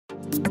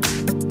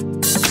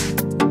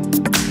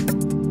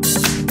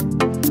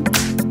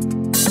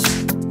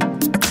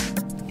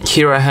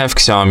Here I have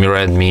XIAOMI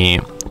Redmi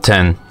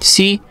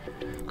 10C,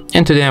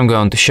 and today I'm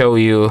going to show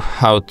you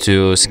how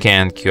to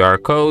scan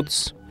QR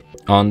codes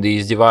on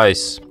this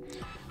device.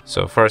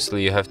 So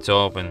firstly you have to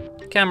open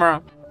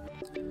camera,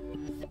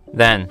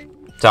 then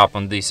tap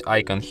on this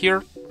icon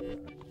here,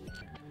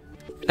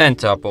 then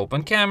tap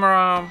open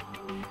camera,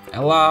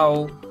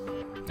 allow,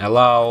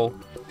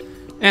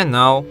 and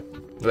now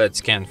let's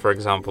scan, for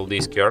example,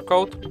 this QR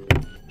code.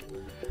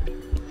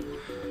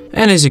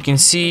 And as you can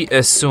see,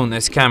 as soon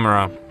as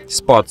camera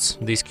spots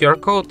this QR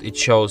code, it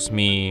shows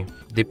me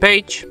the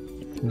page,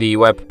 the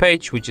web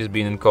page which has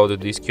been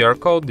encoded this QR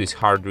code, this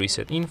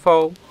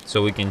HardReset.Info.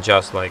 So we can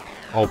just like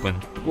open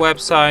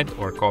website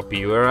or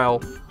copy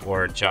URL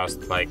or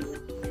just like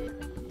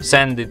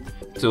send it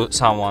to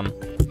someone.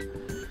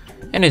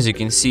 And as you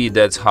can see,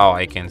 that's how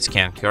I can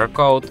scan QR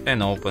code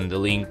and open the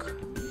link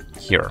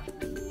here.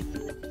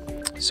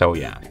 So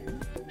yeah,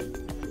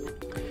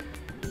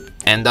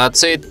 and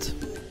that's it.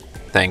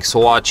 Thanks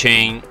for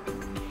watching.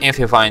 If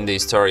you find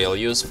this tutorial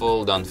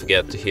useful, don't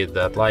forget to hit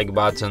that like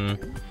button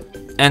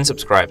and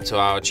subscribe to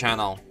our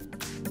channel.